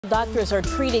doctors are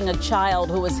treating a child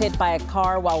who was hit by a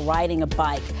car while riding a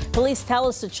bike. Police tell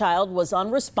us the child was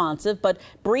unresponsive but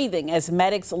breathing as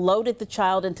medics loaded the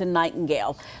child into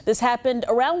Nightingale. This happened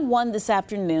around 1 this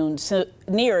afternoon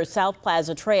near South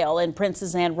Plaza Trail and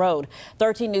Princess Anne Road.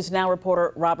 13 News Now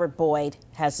reporter Robert Boyd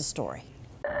has the story.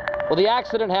 Well, the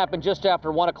accident happened just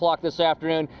after 1 o'clock this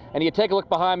afternoon, and you take a look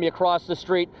behind me across the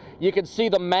street, you can see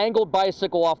the mangled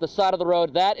bicycle off the side of the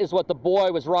road. That is what the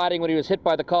boy was riding when he was hit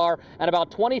by the car, and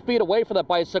about 20 feet away from that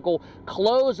bicycle,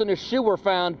 clothes and a shoe were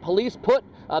found. Police put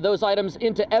those items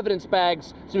into evidence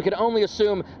bags, so we can only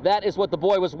assume that is what the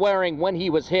boy was wearing when he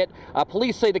was hit.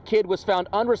 Police say the kid was found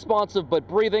unresponsive but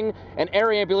breathing. An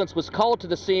air ambulance was called to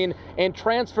the scene and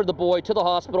transferred the boy to the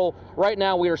hospital. Right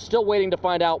now, we are still waiting to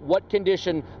find out what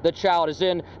condition the child is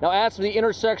in. Now, as for the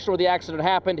intersection where the accident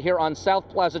happened here on South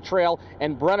Plaza Trail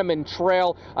and Brenneman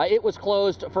Trail, it was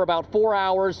closed for about 4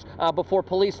 hours before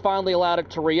police finally allowed it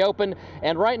to reopen.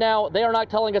 And right now, they are not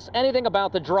telling us anything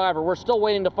about the driver. We're still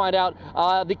waiting to find out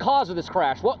the cause of this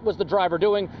crash. What was the driver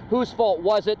doing? Whose fault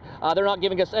was it? They're not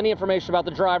giving us any information about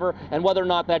the driver and whether or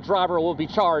not that driver will be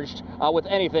charged with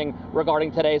anything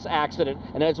regarding today's accident.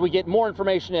 And as we get more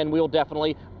information in, we'll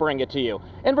definitely bring it to you.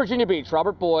 In Virginia Beach,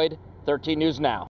 Robert Boyd, 13 News Now.